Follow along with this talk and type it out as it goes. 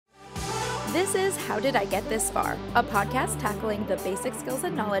This is How Did I Get This Far? A podcast tackling the basic skills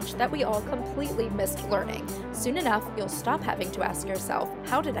and knowledge that we all completely missed learning. Soon enough, you'll stop having to ask yourself,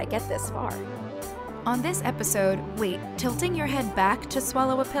 how did I get this far? On this episode, wait, tilting your head back to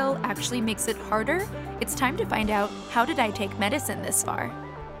swallow a pill actually makes it harder? It's time to find out, how did I take medicine this far?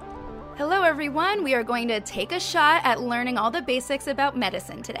 Hello everyone, we are going to take a shot at learning all the basics about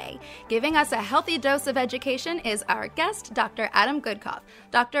medicine today. Giving us a healthy dose of education is our guest, Dr. Adam Goodoff,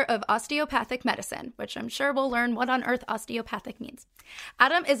 Doctor of Osteopathic Medicine, which I'm sure we'll learn what on earth osteopathic means.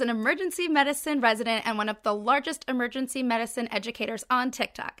 Adam is an emergency medicine resident and one of the largest emergency medicine educators on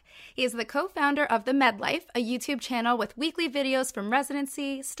TikTok. He is the co-founder of The MedLife, a YouTube channel with weekly videos from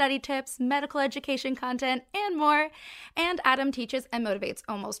residency, study tips, medical education content, and more. And Adam teaches and motivates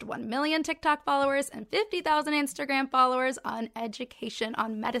almost 1 million TikTok followers and 50,000 Instagram followers on education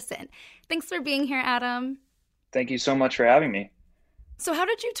on medicine. Thanks for being here, Adam. Thank you so much for having me. So how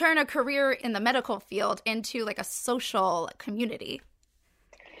did you turn a career in the medical field into like a social community?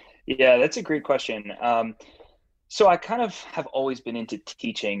 Yeah, that's a great question. So I kind of have always been into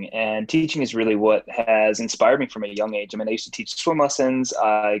teaching, and teaching is really what has inspired me from a young age. I mean, I used to teach swim lessons.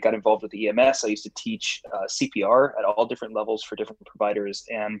 I got involved with the EMS. I used to teach CPR at all different levels for different providers.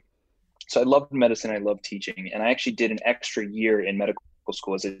 And so I loved medicine. I loved teaching. And I actually did an extra year in medical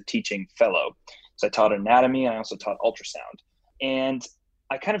school as a teaching fellow. So I taught anatomy. I also taught ultrasound. And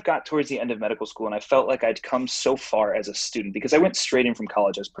I kind of got towards the end of medical school and I felt like I'd come so far as a student because I went straight in from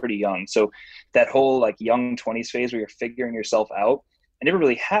college. I was pretty young. So that whole like young 20s phase where you're figuring yourself out, I never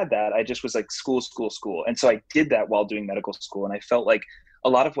really had that. I just was like school. And so I did that while doing medical school. And I felt like a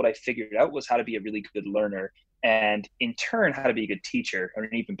lot of what I figured out was how to be a really good learner and in turn, how to be a good teacher or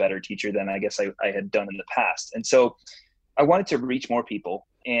an even better teacher than I guess I had done in the past. And so I wanted to reach more people.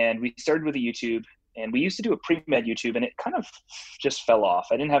 And we started with a YouTube. And we used to do a pre-med YouTube and it kind of just fell off.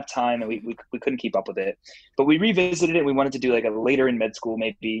 I didn't have time and we couldn't keep up with it. But we revisited it and we wanted to do like a later in med school,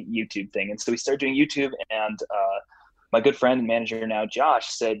 maybe YouTube thing. And so we started doing YouTube and my good friend and manager now, Josh,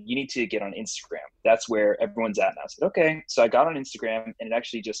 said, you need to get on Instagram. That's where everyone's at now. I said, okay. So I got on Instagram and it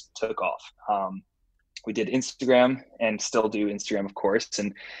actually just took off. We did Instagram and still do Instagram, of course,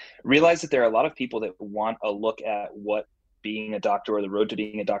 and realized that there are a lot of people that want a look at what being a doctor or the road to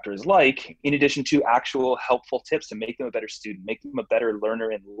being a doctor is like, in addition to actual helpful tips to make them a better student, make them a better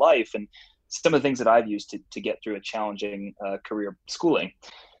learner in life, and some of the things that I've used to get through a challenging career schooling.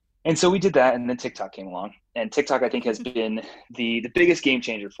 And so we did that, and then TikTok came along. And TikTok, I think, has been the biggest game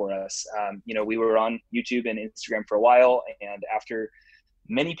changer for us. We were on YouTube and Instagram for a while, and after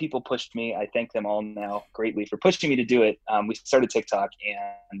many people pushed me, I thank them all now greatly for pushing me to do it. We started TikTok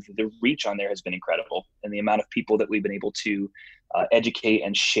and the reach on there has been incredible. And the amount of people that we've been able to educate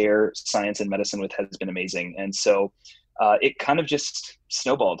and share science and medicine with has been amazing. And so it kind of just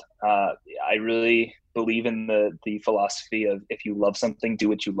snowballed. I really believe in the philosophy of if you love something, do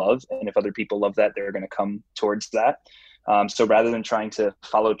what you love. And if other people love that, they're going to come towards that. So rather than trying to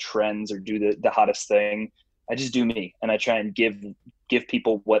follow trends or do the hottest thing, I just do me and I try and give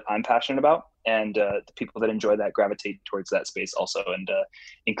people what I'm passionate about, and the people that enjoy that gravitate towards that space also. And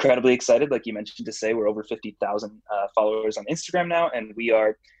incredibly excited, like you mentioned, to say we're over 50,000 followers on Instagram now, and we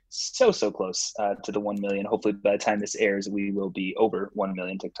are so close to the 1 million. Hopefully by the time this airs, we will be over 1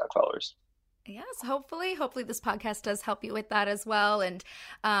 million TikTok followers. Yes, hopefully this podcast does help you with that as well. And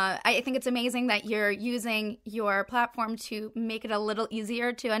I think it's amazing that you're using your platform to make it a little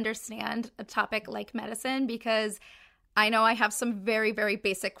easier to understand a topic like medicine, because I know I have some very, very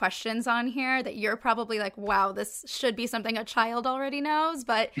basic questions on here that you're probably like, wow, this should be something a child already knows,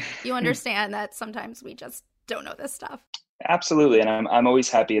 but you understand that sometimes we just don't know this stuff. Absolutely. And I'm always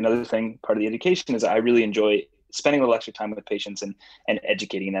happy. Another thing, part of the education, is I really enjoy spending a little extra time with patients and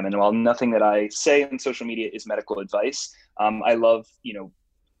educating them. And while nothing that I say on social media is medical advice, I love,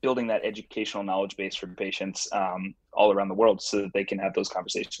 building that educational knowledge base for patients all around the world so that they can have those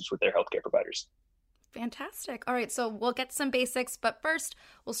conversations with their healthcare providers. Fantastic. All right, so we'll get some basics, but first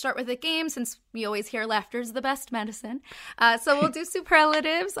we'll start with a game since we always hear laughter is the best medicine. So we'll do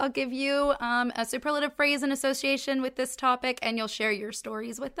superlatives. I'll give you a superlative phrase in association with this topic, and you'll share your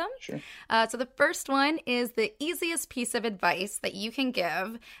stories with them. Sure. So the first one is the easiest piece of advice that you can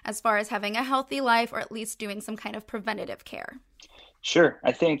give as far as having a healthy life, or at least doing some kind of preventative care. Sure.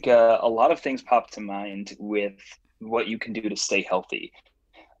 I think a lot of things pop to mind with what you can do to stay healthy.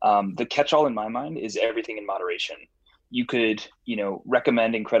 The catch-all in my mind is everything in moderation. You could,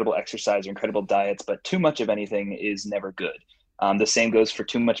 recommend incredible exercise or incredible diets, but too much of anything is never good. The same goes for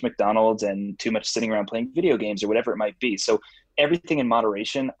too much McDonald's and too much sitting around playing video games or whatever it might be. So everything in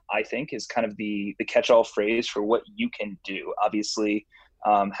moderation, I think, is kind of the catch-all phrase for what you can do. Obviously,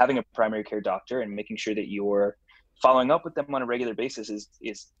 having a primary care doctor and making sure that you're following up with them on a regular basis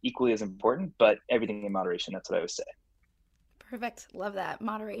is equally as important, but everything in moderation. That's what I would say. Perfect. Love that.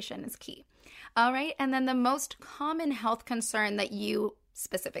 Moderation is key. All right. And then the most common health concern that you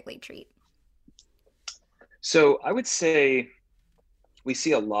specifically treat. So I would say we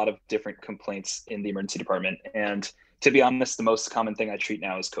see a lot of different complaints in the emergency department. And to be honest, the most common thing I treat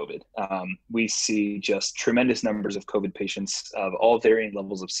now is COVID. We see just tremendous numbers of COVID patients of all varying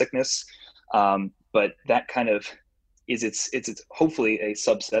levels of sickness. But that kind of is it's hopefully a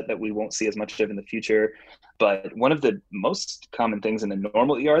subset that we won't see as much of in the future. But one of the most common things in the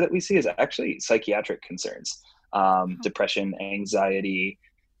normal ER that we see is actually psychiatric concerns, depression, anxiety,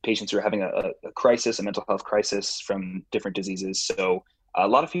 patients who are having a crisis, a mental health crisis from different diseases. So a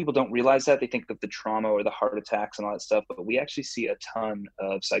lot of people don't realize that. They think that the trauma or the heart attacks and all that stuff, but we actually see a ton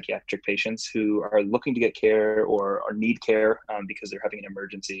of psychiatric patients who are looking to get care or need care because they're having an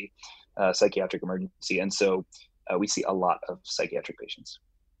emergency, psychiatric emergency. And so we see a lot of psychiatric patients.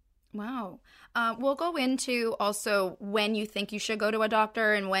 Wow. We'll go into also when you think you should go to a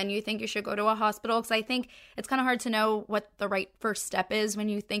doctor and when you think you should go to a hospital, because I think it's kind of hard to know what the right first step is when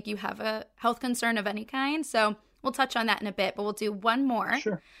you think you have a health concern of any kind. So we'll touch on that in a bit, but we'll do one more.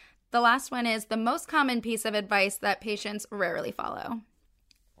 Sure. The last one is the most common piece of advice that patients rarely follow.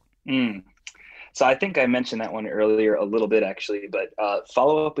 So I think I mentioned that one earlier a little bit, actually, but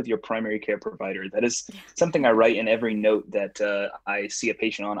follow up with your primary care provider. That is something I write in every note that I see a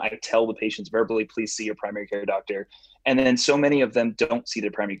patient on. I tell the patients verbally, please see your primary care doctor. And then so many of them don't see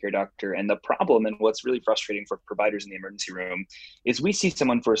their primary care doctor. And the problem, and what's really frustrating for providers in the emergency room, is we see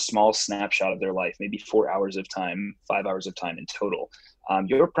someone for a small snapshot of their life, maybe 4 hours of time, 5 hours of time in total.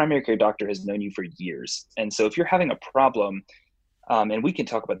 Your primary care doctor has known you for years. And so if you're having a problem, and we can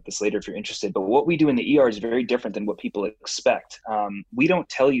talk about this later if you're interested, but what we do in the ER is very different than what people expect. We don't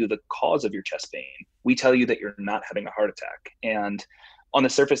tell you the cause of your chest pain. We tell you that you're not having a heart attack. And on the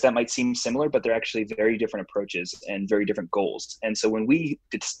surface, that might seem similar, but they're actually very different approaches and very different goals. And so when we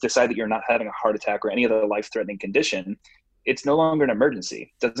decide that you're not having a heart attack or any other life-threatening condition, it's no longer an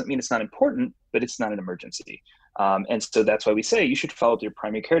emergency. Doesn't mean it's not important, but it's not an emergency. And so that's why we say you should follow up with your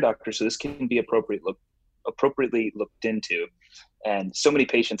primary care doctor so this can be appropriately looked into. And so many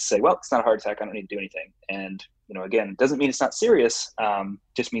patients say, well, it's not a heart attack, I don't need to do anything. And, again, doesn't mean it's not serious,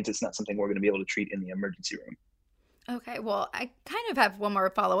 just means it's not something we're going to be able to treat in the emergency room. Okay, well, I kind of have one more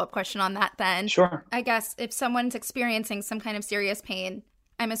follow-up question on that then. Sure. I guess if someone's experiencing some kind of serious pain,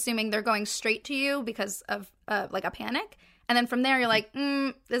 I'm assuming they're going straight to you because of like a panic. And then from there, you're like,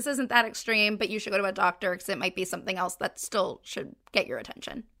 this isn't that extreme, but you should go to a doctor because it might be something else that still should get your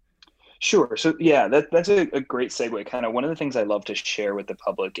attention. Sure. So yeah, that's a great segue. Kind of one of the things I love to share with the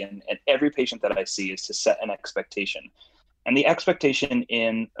public and every patient that I see is to set an expectation. And the expectation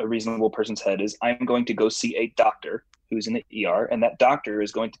in a reasonable person's head is I'm going to go see a doctor who's in the ER, and that doctor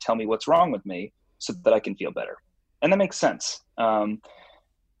is going to tell me what's wrong with me so that I can feel better. And that makes sense.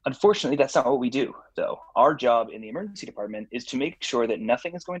 Unfortunately, that's not what we do, though. Our job in the emergency department is to make sure that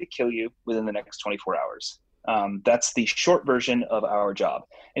nothing is going to kill you within the next 24 hours. That's the short version of our job.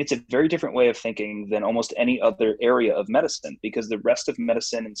 And it's a very different way of thinking than almost any other area of medicine, because the rest of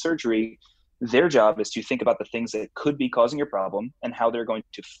medicine and surgery, their job is to think about the things that could be causing your problem and how they're going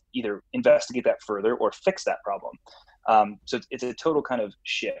to either investigate that further or fix that problem. So it's a total kind of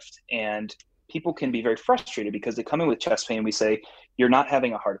shift. And people can be very frustrated because they come in with chest pain and we say, you're not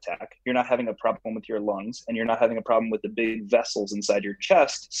having a heart attack, you're not having a problem with your lungs, and you're not having a problem with the big vessels inside your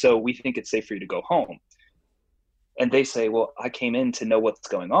chest. So we think it's safe for you to go home. And they say, well, I came in to know what's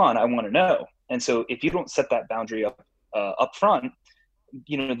going on. I want to know. And so if you don't set that boundary up front,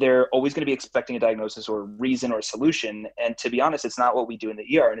 they're always going to be expecting a diagnosis or reason or a solution. And to be honest, it's not what we do in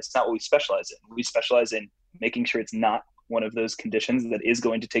the ER, and it's not what we specialize in. We specialize in making sure it's not one of those conditions that is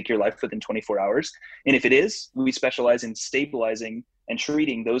going to take your life within 24 hours. And if it is, we specialize in stabilizing and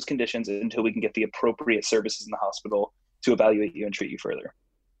treating those conditions until we can get the appropriate services in the hospital to evaluate you and treat you further.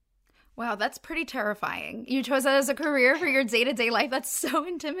 Wow, that's pretty terrifying. You chose that as a career for your day-to-day life. That's so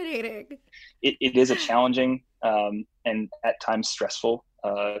intimidating. It is a challenging and at times stressful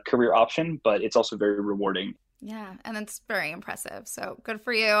career option, but it's also very rewarding. Yeah, and it's very impressive. So good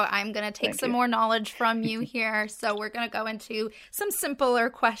for you. I'm going to take some more knowledge from you here. So we're going to go into some simpler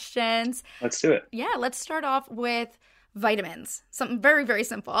questions. Let's do it. Yeah, let's start off with vitamins. Something very, very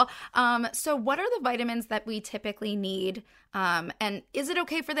simple. So what are the vitamins that we typically need? And is it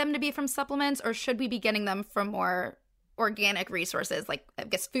okay for them to be from supplements, or should we be getting them from more organic resources, like, I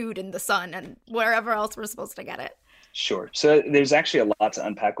guess, food and the sun and wherever else we're supposed to get it? Sure. So there's actually a lot to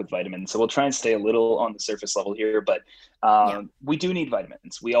unpack with vitamins. So we'll try and stay a little on the surface level here, but Yeah. we do need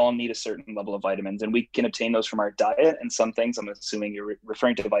vitamins. We all need a certain level of vitamins, and we can obtain those from our diet. And some things, I'm assuming you're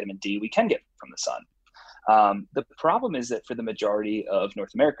referring to vitamin D, we can get from the sun. The problem is that for the majority of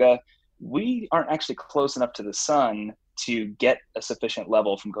North America, we aren't actually close enough to the sun to get a sufficient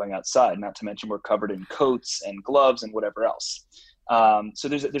level from going outside, not to mention we're covered in coats and gloves and whatever else. So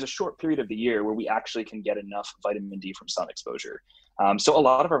there's a short period of the year where we actually can get enough vitamin D from sun exposure. So a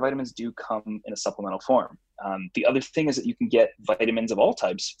lot of our vitamins do come in a supplemental form. The other thing is that you can get vitamins of all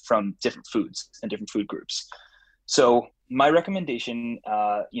types from different foods and different food groups. So my recommendation,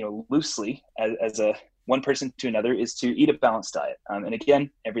 loosely as a one person to another, is to eat a balanced diet. And again,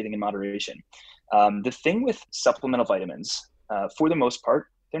 everything in moderation. The thing with supplemental vitamins, for the most part,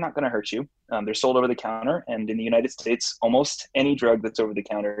 they're not going to hurt you. They're sold over the counter. And in the United States, almost any drug that's over the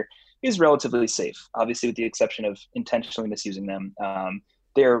counter is relatively safe. Obviously, with the exception of intentionally misusing them,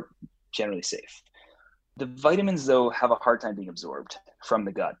 they're generally safe. The vitamins, though, have a hard time being absorbed from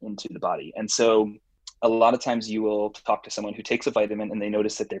the gut into the body. And so a lot of times you will talk to someone who takes a vitamin and they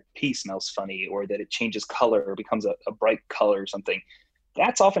notice that their pee smells funny, or that it changes color or becomes a bright color or something.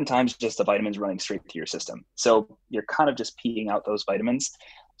 That's oftentimes just the vitamins running straight to your system. So you're kind of just peeing out those vitamins.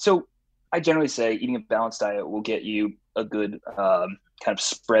 So I generally say eating a balanced diet will get you a good kind of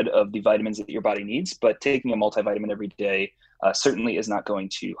spread of the vitamins that your body needs, but taking a multivitamin every day certainly is not going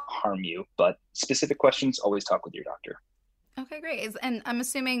to harm you. But specific questions, always talk with your doctor. Okay, great. And I'm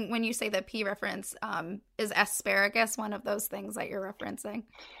assuming when you say the pea reference, is asparagus one of those things that you're referencing?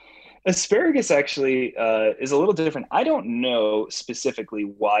 Asparagus actually is a little different. I don't know specifically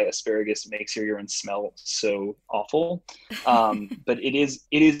why asparagus makes your urine smell so awful, but it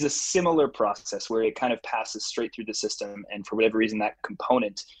is a similar process where it kind of passes straight through the system, and for whatever reason, that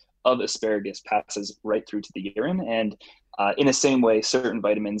component of asparagus passes right through to the urine. And in the same way, certain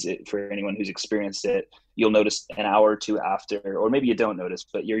vitamins, for anyone who's experienced it, you'll notice an hour or two after, or maybe you don't notice,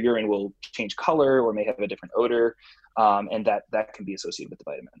 but your urine will change color or may have a different odor, and that can be associated with the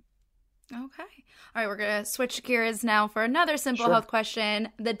vitamin. Okay. All right, we're going to switch gears now for another simple Sure. health question.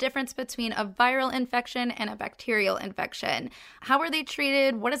 The difference between a viral infection and a bacterial infection. How are they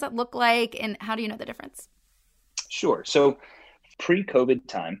treated? What does that look like? And how do you know the difference? Sure. So pre-COVID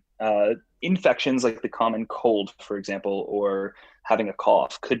time, infections like the common cold, for example, or having a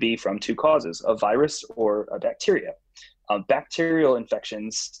cough could be from two causes, a virus or a bacteria. Bacterial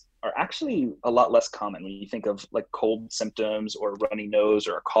infections are actually a lot less common. When you think of like cold symptoms or runny nose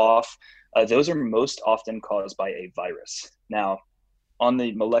or a cough, those are most often caused by a virus. Now, on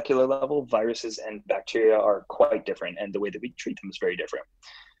the molecular level, viruses and bacteria are quite different, and the way that we treat them is very different.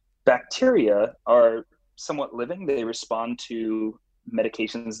 Bacteria are somewhat living. They respond to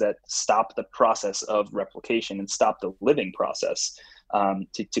medications that stop the process of replication and stop the living process,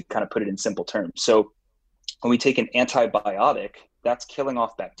 to kind of put it in simple terms. So when we take an antibiotic, that's killing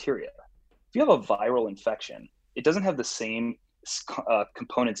off bacteria. If you have a viral infection, it doesn't have the same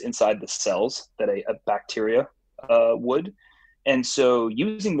components inside the cells that a bacteria would. And so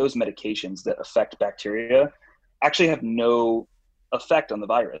using those medications that affect bacteria actually have no effect on the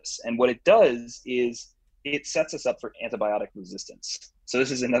virus. And what it does is it sets us up for antibiotic resistance. So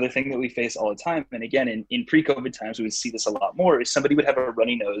this is another thing that we face all the time. And again, in pre-COVID times, we would see this a lot more, is somebody would have a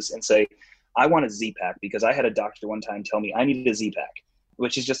runny nose and say, I want a Z-Pak because I had a doctor one time tell me I needed a Z-Pak,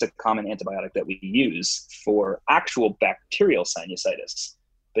 which is just a common antibiotic that we use for actual bacterial sinusitis.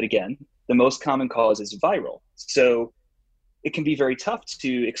 But again, the most common cause is viral. So it can be very tough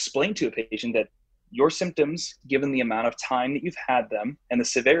to explain to a patient that your symptoms, given the amount of time that you've had them and the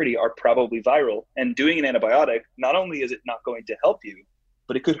severity, are probably viral. And doing an antibiotic, not only is it not going to help you,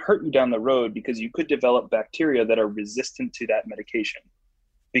 but it could hurt you down the road because you could develop bacteria that are resistant to that medication.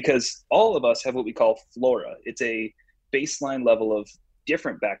 Because all of us have what we call flora. It's a baseline level of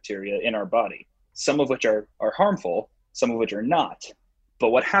different bacteria in our body, some of which are harmful, some of which are not. But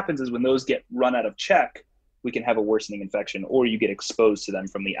what happens is when those get run out of check, we can have a worsening infection, or you get exposed to them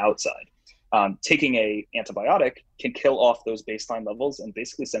from the outside. Taking a antibiotic can kill off those baseline levels and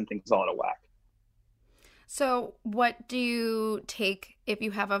basically send things all out of whack. So what do you take if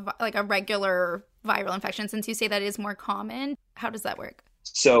you have a regular viral infection? Since you say that is more common, how does that work?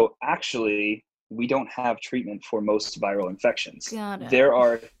 So actually, we don't have treatment for most viral infections. Got it. There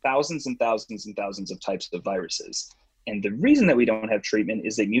are thousands and thousands and thousands of types of viruses. And the reason that we don't have treatment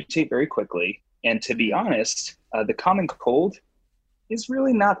is they mutate very quickly. And to be honest, the common cold is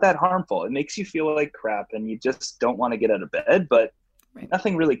really not that harmful. It makes you feel like crap and you just don't want to get out of bed, but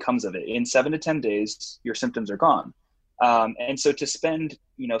nothing really comes of it. In 7 to 10 days, your symptoms are gone. And so to spend,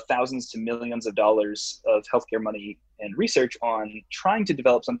 thousands to millions of dollars of healthcare money and research on trying to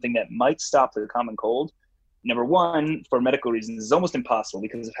develop something that might stop the common cold, number one, for medical reasons, is almost impossible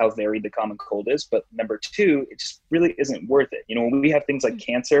because of how varied the common cold is. But number two, it just really isn't worth it. When we have things like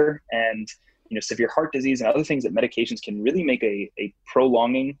cancer and severe heart disease and other things that medications can really make a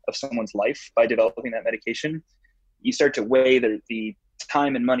prolonging of someone's life by developing that medication, you start to weigh the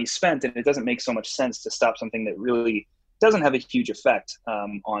time and money spent, and it doesn't make so much sense to stop something that really doesn't have a huge effect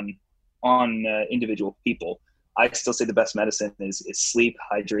on individual people. I still say the best medicine is sleep,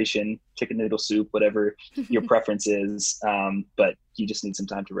 hydration, chicken noodle soup, whatever your preference is, but you just need some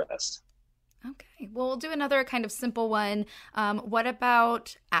time to rest. Okay, well, we'll do another kind of simple one. What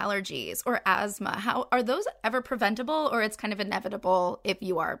about allergies or asthma? How are those ever preventable, or it's kind of inevitable if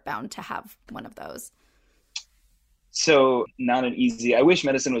you are bound to have one of those? So not an easy, I wish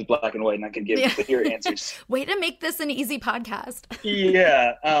medicine was black and white and I could give clear answers. Way to make this an easy podcast.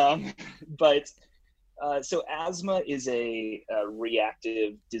 Yeah. So asthma is a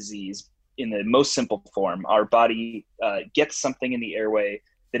reactive disease in the most simple form. Our body gets something in the airway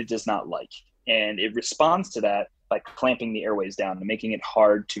that it does not like, and it responds to that by clamping the airways down and making it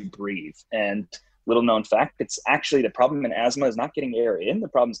hard to breathe. And little known fact, it's actually the problem in asthma is not getting air in, the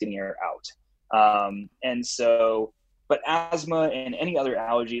problem is getting air out. But asthma and any other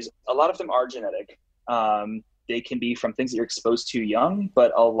allergies, a lot of them are genetic. They can be from things that you're exposed to young,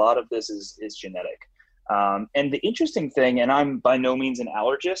 but a lot of this is genetic. And the interesting thing, and I'm by no means an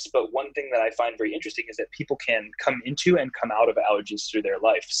allergist, but one thing that I find very interesting is that people can come into and come out of allergies through their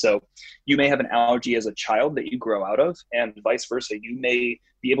life. So you may have an allergy as a child that you grow out of, and vice versa. You may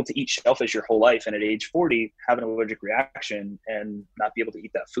be able to eat shellfish your whole life, and at age 40, have an allergic reaction and not be able to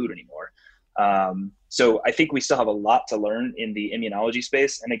eat that food anymore. So I think we still have a lot to learn in the immunology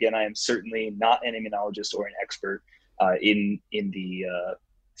space. And again, I am certainly not an immunologist or an expert in the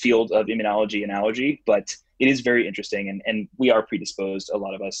field of immunology and allergy, but it is very interesting. And we are predisposed, a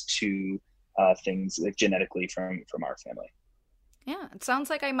lot of us, to things like genetically from our family. Yeah, it sounds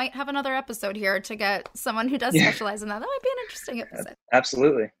like I might have another episode here to get someone who does specialize in that. That might be an interesting episode.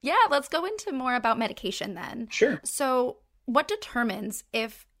 Absolutely. Yeah, let's go into more about medication then. Sure. So what determines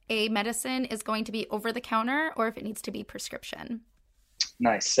if a medicine is going to be over the counter or if it needs to be prescription?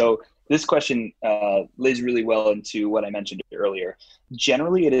 Nice. So this question lays really well into what I mentioned earlier.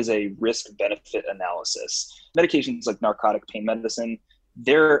 Generally, it is a risk-benefit analysis. Medications like narcotic pain medicine,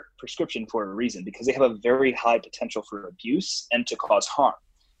 they're prescription for a reason because they have a very high potential for abuse and to cause harm.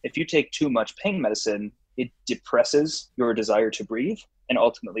 If you take too much pain medicine, it depresses your desire to breathe and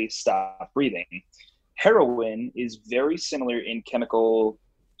ultimately stop breathing. Heroin is very similar in chemical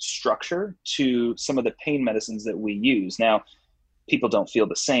structure to some of the pain medicines that we use. Now, people don't feel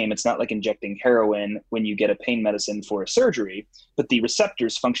the same. It's not like injecting heroin when you get a pain medicine for a surgery, but the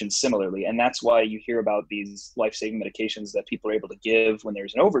receptors function similarly. And that's why you hear about these life-saving medications that people are able to give when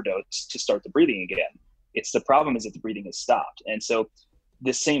there's an overdose to start the breathing again. The problem is that the breathing is stopped. And so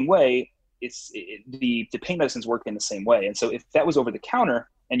the same way, the pain medicines work in the same way. And so if that was over the counter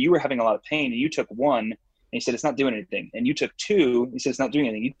and you were having a lot of pain and you took one, and you said, it's not doing anything. And you took two, you said, it's not doing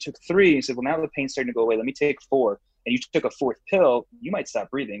anything. You took three, you said, well, now the pain's starting to go away. Let me take four. And you took a fourth pill, you might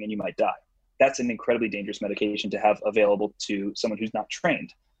stop breathing and you might die. That's an incredibly dangerous medication to have available to someone who's not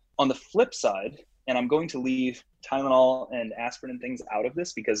trained. On the flip side, and I'm going to leave Tylenol and aspirin and things out of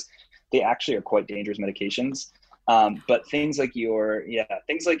this because they actually are quite dangerous medications. But things like your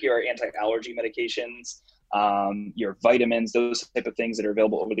anti-allergy medications, your vitamins, those type of things that are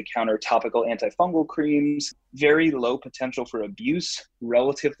available over the counter, topical antifungal creams, very low potential for abuse,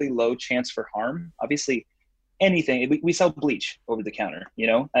 relatively low chance for harm. Obviously, anything, we sell bleach over the counter,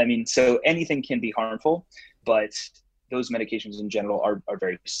 so anything can be harmful, but those medications in general are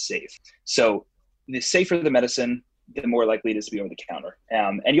very safe. So the safer the medicine, the more likely it is to be over the counter.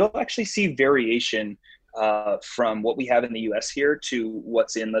 And you'll actually see variation from what we have in the US here to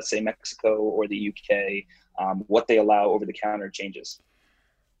what's in, let's say, Mexico or the UK. What they allow over the counter changes.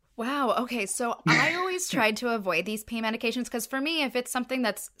 Wow. Okay. So I always tried to avoid these pain medications because for me, if it's something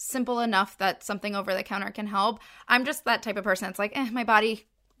that's simple enough that something over the counter can help, I'm just that type of person. It's like, my body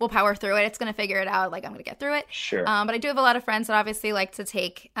will power through it. It's going to figure it out. Like, I'm going to get through it. Sure. But I do have a lot of friends that obviously like to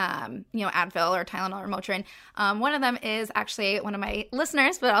take, Advil or Tylenol or Motrin. One of them is actually one of my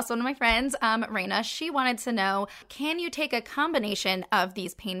listeners, but also one of my friends, Raina. She wanted to know, can you take a combination of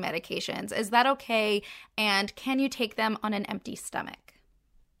these pain medications? Is that okay? And can you take them on an empty stomach?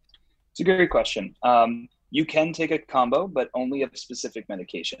 It's a great question. You can take a combo, but only of specific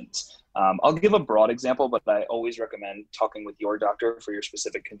medications. I'll give a broad example, but I always recommend talking with your doctor for your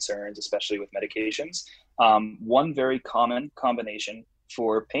specific concerns, especially with medications. One very common combination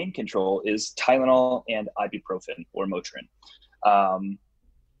for pain control is Tylenol and ibuprofen or Motrin.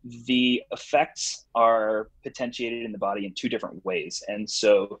 The effects are potentiated in the body in two different ways. And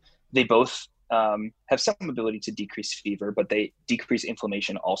so they both have some ability to decrease fever, but they decrease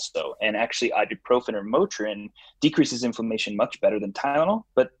inflammation also. And actually, ibuprofen or Motrin decreases inflammation much better than Tylenol,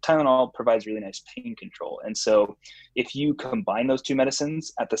 but Tylenol provides really nice pain control. And so if you combine those two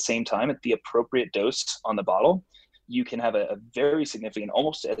medicines at the same time at the appropriate dose on the bottle, you can have a very significant,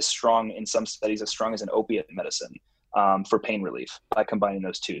 almost as strong in some studies, as strong as an opiate medicine for pain relief by combining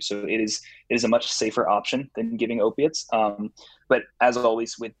those two. So it is a much safer option than giving opiates. But as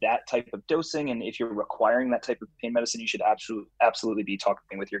always, with that type of dosing, and if you're requiring that type of pain medicine, you should absolutely be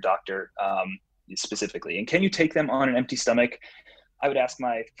talking with your doctor specifically. And can you take them on an empty stomach? I would ask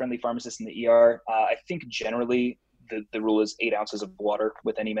my friendly pharmacist in the ER. I think generally the rule is 8 ounces of water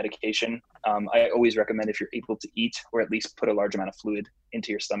with any medication. I always recommend, if you're able to eat, or at least put a large amount of fluid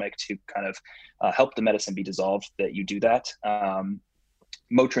into your stomach to kind of help the medicine be dissolved, that you do that.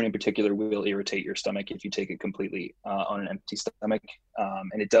 Motrin in particular will irritate your stomach if you take it completely on an empty stomach.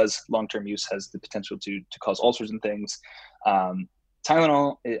 And it does, long-term use has the potential to cause ulcers and things.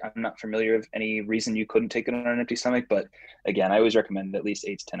 Tylenol, I'm not familiar of any reason you couldn't take it on an empty stomach, but again, I always recommend at least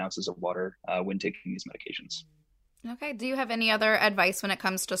 8 to 10 ounces of water when taking these medications. Okay. Do you have any other advice when it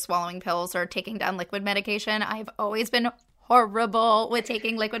comes to swallowing pills or taking down liquid medication? I've always been horrible with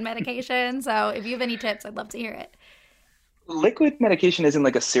taking liquid medication. So if you have any tips, I'd love to hear it. Liquid medication isn't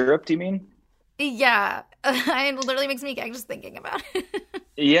like a syrup, do you mean? Yeah. It literally makes me gag just thinking about it.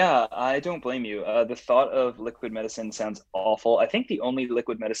 Yeah, I don't blame you. The thought of liquid medicine sounds awful. I think the only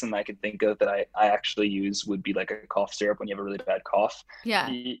liquid medicine that I can think of that I actually use would be like a cough syrup when you have a really bad cough. Yeah.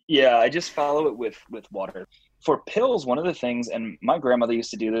 Yeah, I just follow it with water. For pills, one of the things, and my grandmother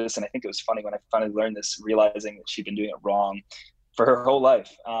used to do this, and I think it was funny when I finally learned this, realizing that she'd been doing it wrong for her whole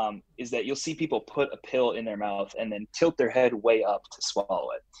life, is that you'll see people put a pill in their mouth and then tilt their head way up to swallow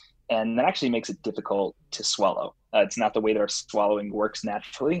it. And that actually makes it difficult to swallow. It's not the way that our swallowing works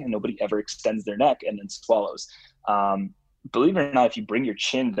naturally, and nobody ever extends their neck and then swallows. Believe it or not, if you bring your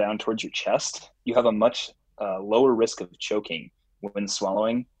chin down towards your chest, you have a much lower risk of choking when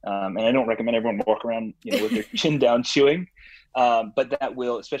swallowing. And I don't recommend everyone walk around, with their chin down chewing. But that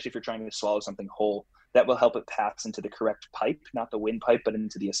will, especially if you're trying to swallow something whole, that will help it pass into the correct pipe, not the windpipe, but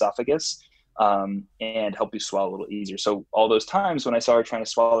into the esophagus, and help you swallow a little easier. So all those times when I saw her trying to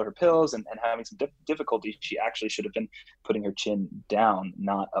swallow her pills and having some difficulty, she actually should have been putting her chin down,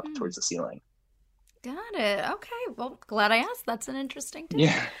 not up towards the ceiling. Got it. Okay. Well, glad I asked. That's an interesting tip.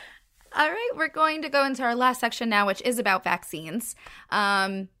 Yeah. All right. We're going to go into our last section now, which is about vaccines.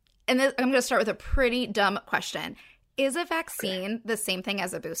 And I'm going to start with a pretty dumb question. Is a vaccine the same thing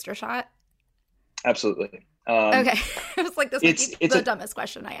as a booster shot? Absolutely. Okay. I was like, this is the dumbest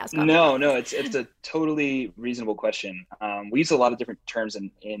question I asked. No, it's a totally reasonable question. We use a lot of different terms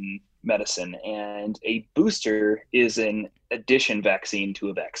in medicine, and a booster is an addition vaccine to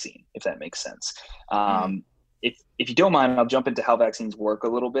a vaccine, if that makes sense. If you don't mind, I'll jump into how vaccines work a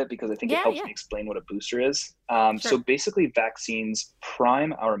little bit, because I think it helps me explain what a booster is. Sure. So basically, vaccines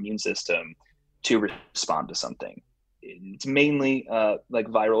prime our immune system to respond to something. It's mainly like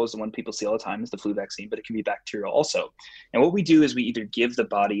viral is the one people see all the time, is the flu vaccine, but it can be bacterial also. And what we do is we either give the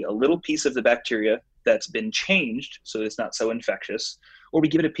body a little piece of the bacteria that's been changed so it's not so infectious, or we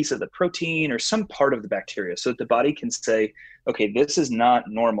give it a piece of the protein or some part of the bacteria so that the body can say, okay, this is not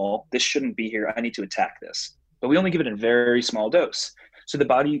normal. This shouldn't be here. I need to attack this. But we only give it a very small dose. So the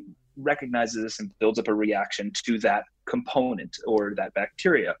body recognizes this and builds up a reaction to that component or that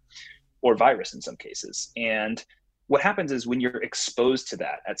bacteria or virus in some cases. And what happens is when you're exposed to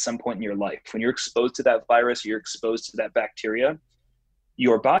that at some point in your life, when you're exposed to that virus, you're exposed to that bacteria,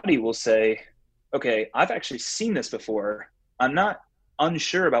 your body will say, okay, I've actually seen this before. I'm not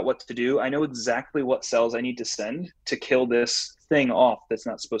unsure about what to do. I know exactly what cells I need to send to kill this thing off that's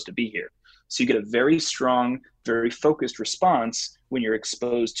not supposed to be here. So you get a very strong, very focused response when you're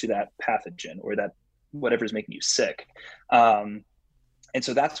exposed to that pathogen or that whatever's making you sick. And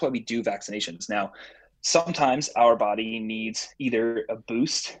so that's why we do vaccinations. Now, sometimes our body needs either a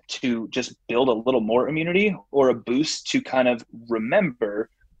boost to just build a little more immunity or a boost to kind of remember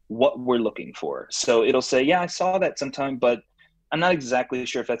what we're looking for. So it'll say, yeah, I saw that sometime, but I'm not exactly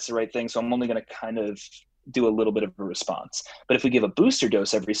sure if that's the right thing. So I'm only going to kind of do a little bit of a response. But if we give a booster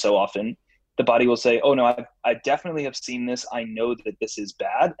dose every so often, the body will say, oh no, I definitely have seen this. I know that this is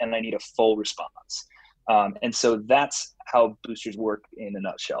bad and I need a full response. And so that's how boosters work in a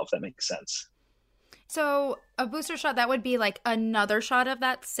nutshell, if that makes sense. So a booster shot, that would be like another shot of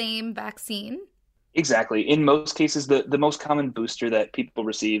that same vaccine? Exactly. In most cases, the most common booster that people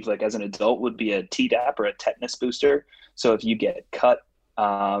receive, like as an adult, would be a Tdap or a tetanus booster. So if you get cut,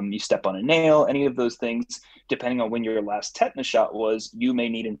 you step on a nail, any of those things, depending on when your last tetanus shot was, you may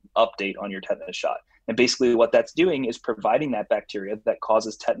need an update on your tetanus shot. And basically what that's doing is providing that bacteria that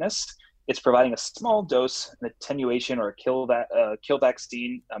causes tetanus. It's providing a small dose, an attenuation or a kill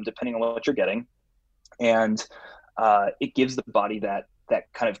vaccine, depending on what you're getting. And it gives the body that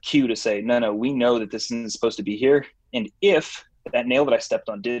kind of cue to say, no, we know that this isn't supposed to be here. And if that nail that I stepped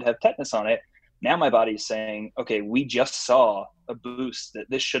on did have tetanus on it, now my body is saying, okay, we just saw a boost that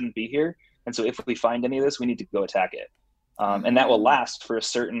this shouldn't be here. And so if we find any of this, we need to go attack it. And that will last for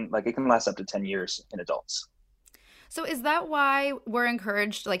it can last up to 10 years in adults. So is that why we're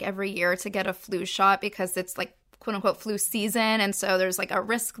encouraged like every year to get a flu shot, because it's like quote unquote flu season, and so there's like a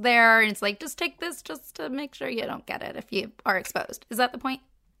risk there, and it's like, just take this just to make sure you don't get it if you are exposed? Is that the point?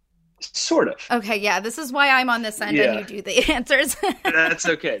 Sort of. Okay, yeah, this is why I'm on this end and you do the answers. That's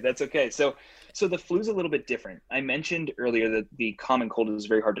okay. So the flu's a little bit different. I mentioned earlier that the common cold is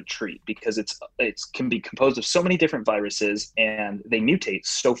very hard to treat because it can be composed of so many different viruses, and they mutate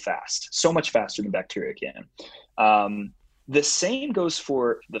so fast, so much faster than bacteria can. The same goes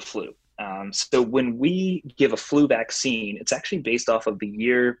for the flu. So when we give a flu vaccine, it's actually based off of the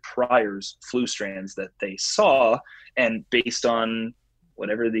year prior's flu strands that they saw, and based on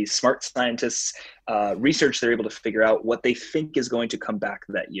whatever these smart scientists research, they're able to figure out what they think is going to come back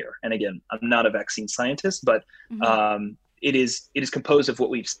that year. And again, I'm not a vaccine scientist, but it is composed of what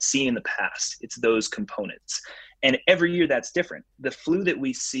we've seen in the past. It's those components. And every year that's different. The flu that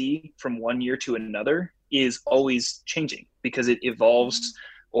we see from one year to another is always changing because it evolves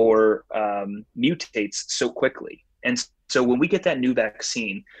or mutates so quickly. And so when we get that new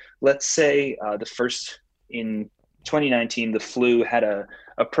vaccine, let's say the first in 2019, the flu had a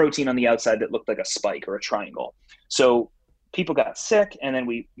protein on the outside that looked like a spike or a triangle. So people got sick, and then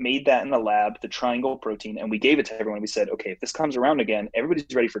we made that in the lab, the triangle protein, and we gave it to everyone. We said, okay, if this comes around again,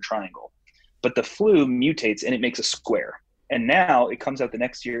 everybody's ready for triangle. But the flu mutates and it makes a square. And now it comes out the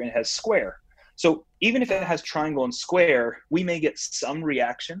next year and it has square. So even if it has triangle and square, we may get some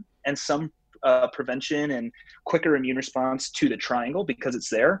reaction and some prevention and quicker immune response to the triangle because it's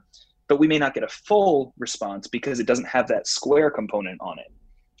there, but we may not get a full response because it doesn't have that square component on it.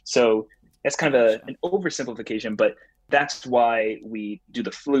 So that's kind of an oversimplification, but that's why we do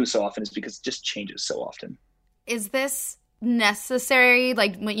the flu so often, is because it just changes so often. Is this necessary?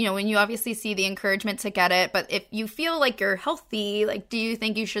 Like, when you obviously see the encouragement to get it, but if you feel like you're healthy, like, do you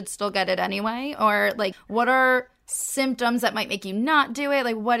think you should still get it anyway? Or like, what are symptoms that might make you not do it?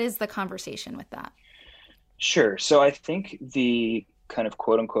 Like, what is the conversation with that? Sure. So I think the kind of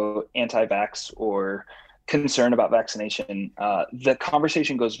quote unquote anti-vax or concern about vaccination, the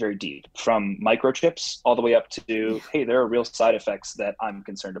conversation goes very deep, from microchips all the way up to, hey, there are real side effects that I'm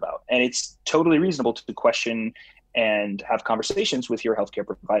concerned about. And it's totally reasonable to question and have conversations with your healthcare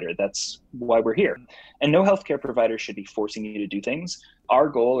provider. That's why we're here. And no healthcare provider should be forcing you to do things. Our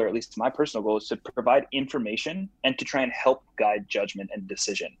goal, or at least my personal goal, is to provide information and to try and help guide judgment and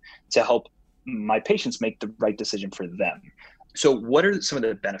decision, to help my patients make the right decision for them. So what are some of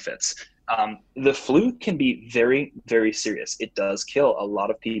the benefits? The flu can be very, very serious. It does kill a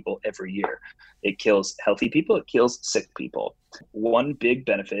lot of people every year. It kills healthy people. It kills sick people. One big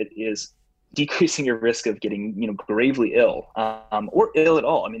benefit is decreasing your risk of getting, gravely ill, or ill at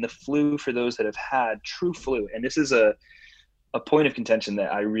all. I mean, the flu, for those that have had true flu, and this is a point of contention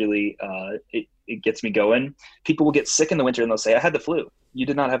that I really, it gets me going. People will get sick in the winter and they'll say, I had the flu. You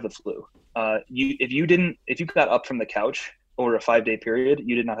did not have the flu. If you got up from the couch over a 5-day period,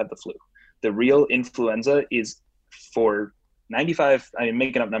 you did not have the flu. The real influenza is for 95, I'm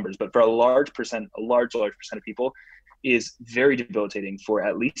making up numbers, but for a large percent of people, is very debilitating for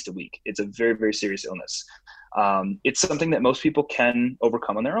at least a week. It's a very, very serious illness. It's something that most people can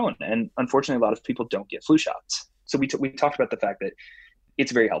overcome on their own. And unfortunately, a lot of people don't get flu shots. So we talked about the fact that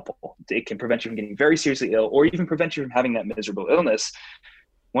it's very helpful. It can prevent you from getting very seriously ill, or even prevent you from having that miserable illness.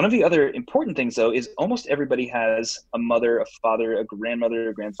 One of the other important things, though, is almost everybody has a mother, a father, a grandmother,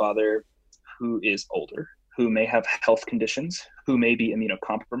 a grandfather who is older, who may have health conditions, who may be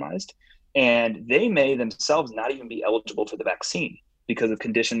immunocompromised, and they may themselves not even be eligible for the vaccine because of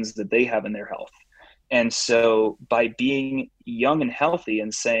conditions that they have in their health. And so by being young and healthy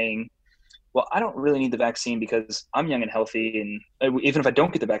and saying, well, I don't really need the vaccine because I'm young and healthy, and even if I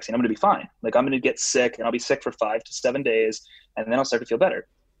don't get the vaccine, I'm going to be fine. Like, I'm going to get sick and I'll be sick for 5 to 7 days, and then I'll start to feel better.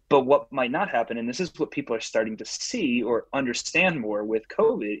 But what might not happen, and this is what people are starting to see or understand more with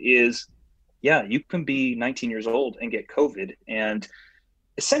COVID, is yeah, you can be 19 years old and get COVID and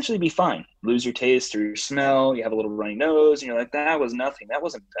essentially be fine. Lose your taste or your smell, you have a little runny nose, and you're like, that was nothing, that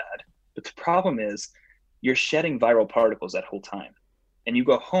wasn't bad. But the problem is you're shedding viral particles that whole time. And you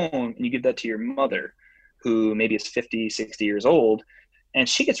go home and you give that to your mother, who maybe is 50, 60 years old, and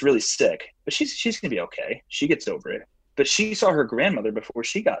she gets really sick, but she's going to be okay. She gets over it. But she saw her grandmother before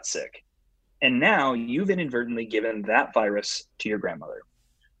she got sick. And now you've inadvertently given that virus to your grandmother,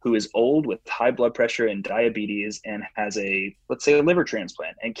 who is old with high blood pressure and diabetes and has let's say a liver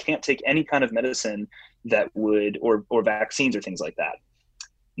transplant and can't take any kind of medicine that would, or vaccines or things like that.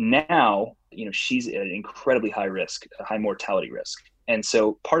 Now, she's at an incredibly high risk, a high mortality risk. And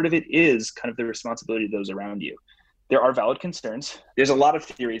so part of it is kind of the responsibility of those around you. There are valid concerns. There's a lot of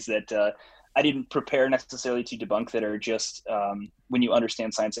theories that I didn't prepare necessarily to debunk that are just, when you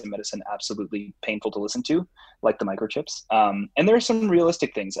understand science and medicine, absolutely painful to listen to, like the microchips. And there are some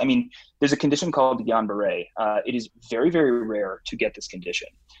realistic things. I mean, there's a condition called Guillain-Barré. It is very, very rare to get this condition.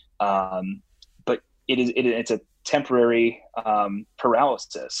 But it's a temporary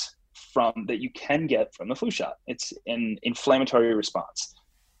paralysis that you can get from the flu shot. It's an inflammatory response.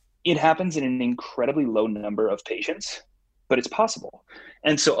 It happens in an incredibly low number of patients, but it's possible.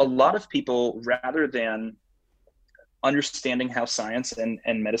 And so a lot of people, rather than understanding how science and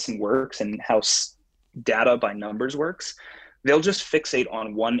medicine works and how data by numbers works, they'll just fixate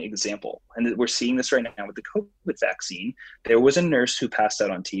on one example. And we're seeing this right now with the COVID vaccine. There was a nurse who passed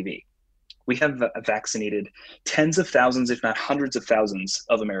out on TV. We have vaccinated tens of thousands, if not hundreds of thousands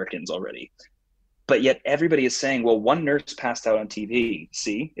of Americans already. But yet everybody is saying, well, one nurse passed out on TV.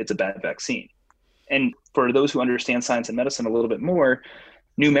 See, it's a bad vaccine. And for those who understand science and medicine a little bit more,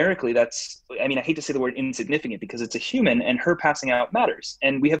 numerically, I hate to say the word insignificant because it's a human and her passing out matters.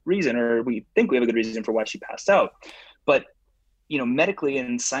 And we have reason, or we think we have a good reason for why she passed out. But, medically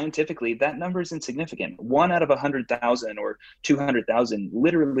and scientifically, that number is insignificant. 1 out of 100,000 or 200,000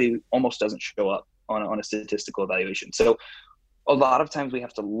 literally almost doesn't show up on a statistical evaluation. So a lot of times we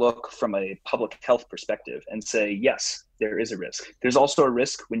have to look from a public health perspective and say, yes, there is a risk. There's also a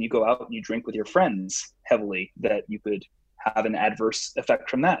risk when you go out and you drink with your friends heavily that you could have an adverse effect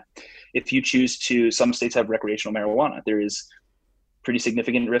from that. If you choose to, some states have recreational marijuana, there is pretty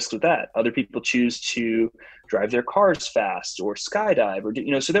significant risks with that. Other people choose to drive their cars fast or skydive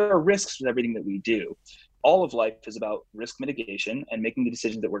or, so there are risks with everything that we do. All of life is about risk mitigation and making the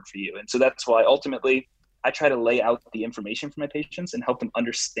decisions that work for you. And so that's why ultimately I try to lay out the information for my patients and help them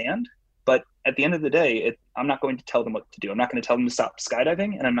understand. But at the end of the day, I'm not going to tell them what to do. I'm not going to tell them to stop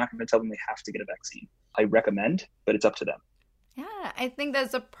skydiving, and I'm not going to tell them they have to get a vaccine. I recommend, but it's up to them. Yeah, I think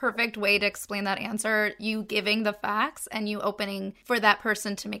that's a perfect way to explain that answer. You giving the facts and you opening for that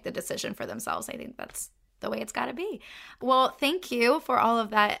person to make the decision for themselves. I think that's the way it's got to be. Well, thank you for all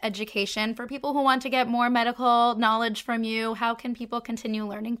of that education. For people who want to get more medical knowledge from you, how can people continue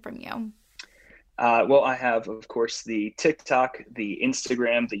learning from you? Well, I have, of course, the TikTok, the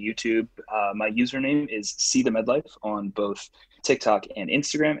Instagram, the YouTube. My username is See the Medlife on both TikTok and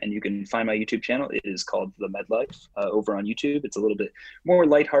Instagram, and you can find my YouTube channel. It is called The Medlife over on YouTube. It's a little bit more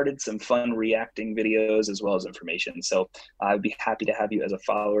lighthearted, some fun reacting videos as well as information. So I'd be happy to have you as a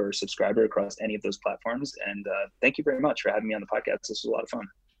follower or subscriber across any of those platforms. And thank you very much for having me on the podcast. This was a lot of fun.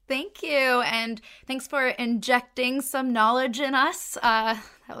 Thank you. And thanks for injecting some knowledge in us. That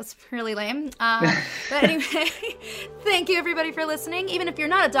was really lame. But anyway, thank you everybody for listening. Even if you're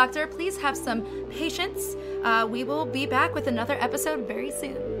not a doctor, please have some patience. We will be back with another episode very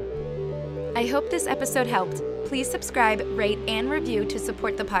soon. I hope this episode helped. Please subscribe, rate, and review to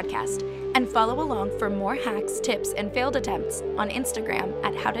support the podcast. And follow along for more hacks, tips, and failed attempts on Instagram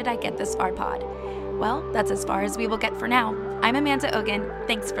at How Did I Get This Far Pod. Well, that's as far as we will get for now. I'm Amanda Ogun.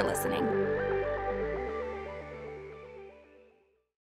 Thanks for listening.